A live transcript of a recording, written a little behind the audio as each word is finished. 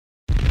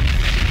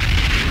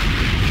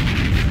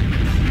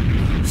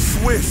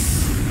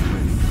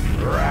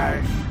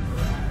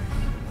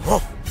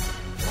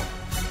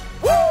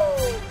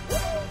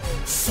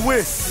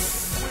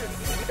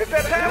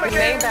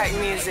Maybach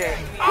music.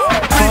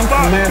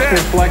 Reebok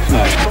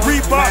back.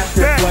 Reebok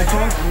back.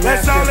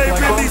 That's all they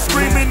really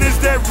screaming is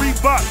that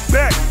Reebok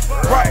back.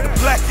 Rock the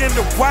black and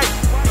the white,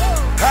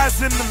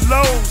 highs and the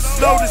lows.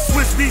 Slow the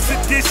Swizz Beatz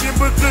edition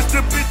because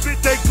the bitch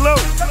they glow.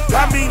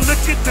 I mean,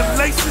 look at the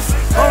laces,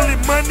 only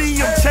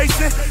money I'm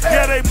chasing.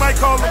 Yeah, they might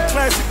call them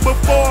classic, but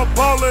for a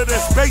baller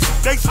that's basic,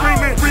 they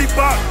screaming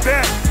Reebok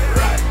back.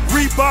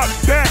 Reebok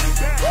back.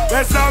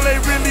 That's all they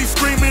really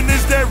screaming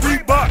is that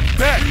Reebok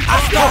back. I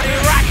started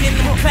rocking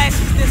them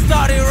classics, then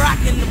started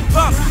rocking the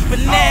pumps. But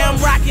now I'm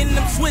rocking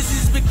them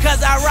Swizzes because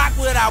I rock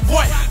what I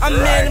want. I'm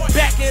in the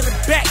back of the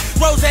back,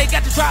 Rose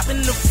got the drop in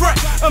the front.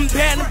 I'm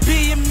bound to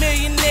be a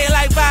millionaire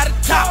like by the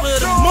top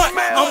of the month.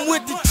 I'm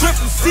with the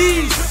triple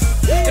C's,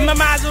 in my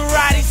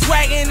Maserati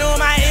swagging on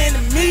my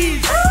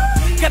enemies.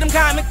 Got them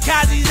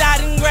kamikazes out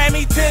and grab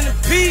me 10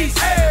 apiece.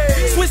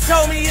 Swizz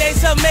told me they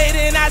submade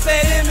and I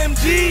said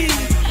MMG.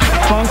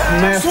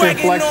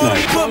 Swagging on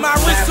me, put my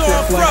wrist on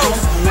froze.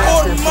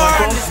 Order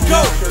Martin, let's go.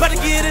 About to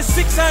get a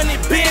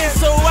 600 bands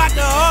so I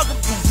can hug up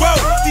the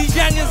road. These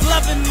youngins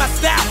loving my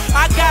style,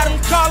 I got them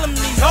calling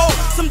me ho.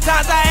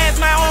 Sometimes I ask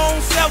my own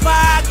self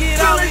how I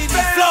get all of these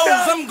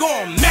flows. I'm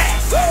going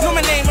max. Know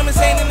my name, I'm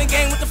insane in the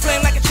game with the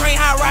flame like a train,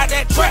 how I ride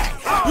that track.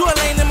 You a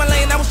lane in my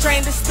lane, I was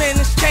trained to spin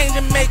this change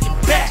and make it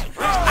back.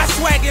 I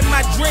swag in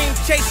my dream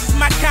chases,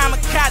 my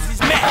kamikazes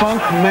match.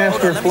 Funk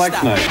Master Flex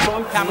Night.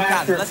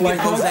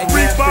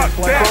 Reebok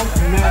back.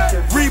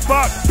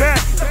 Reebok back.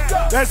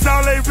 That's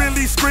all they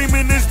really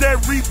screaming is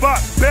that Reebok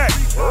back.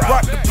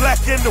 Rock the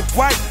black and the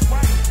white,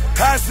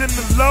 highs and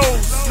the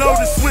lows. Slow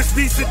the Swizz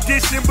Beatz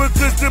edition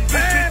because the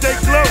bitches they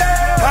glow.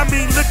 I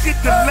mean, look at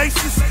the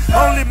laces,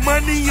 only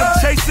money I'm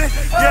chasing.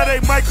 Yeah,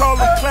 they might call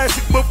them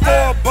classic, but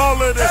for a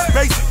baller that's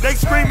basic, they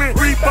screaming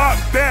Reebok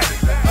back.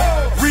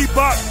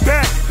 Reebok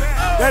back.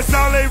 That's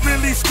all they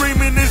really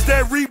screaming is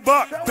that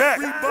Reebok back.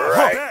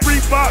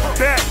 Reebok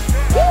back.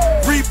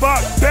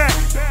 Reebok back.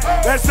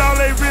 That's all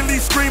they really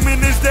screaming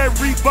is that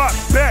Reebok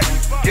back.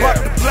 Rock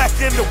the black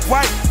and the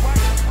white,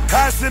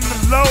 highs and the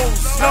lows.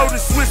 Slow the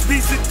Swizz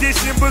Beatz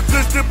edition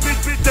because the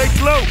bitch they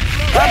glow.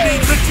 I mean,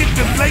 look at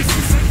the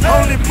laces,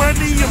 only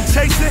money I'm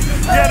chasing.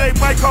 Yeah, they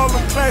might call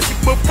them classic,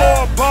 but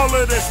for a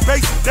baller that's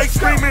basic, they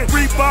screaming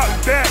Reebok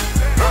back.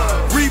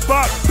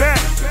 Reebok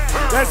back.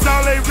 That's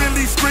all they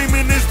really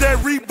screaming is that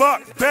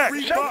Reebok back.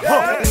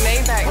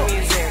 Maybach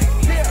music.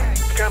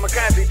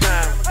 Kamikaze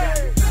time.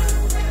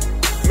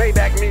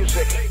 Maybach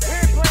music.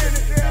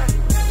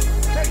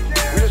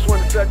 We just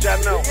want to touch our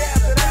note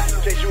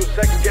in case you was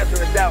second guessing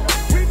the doubt.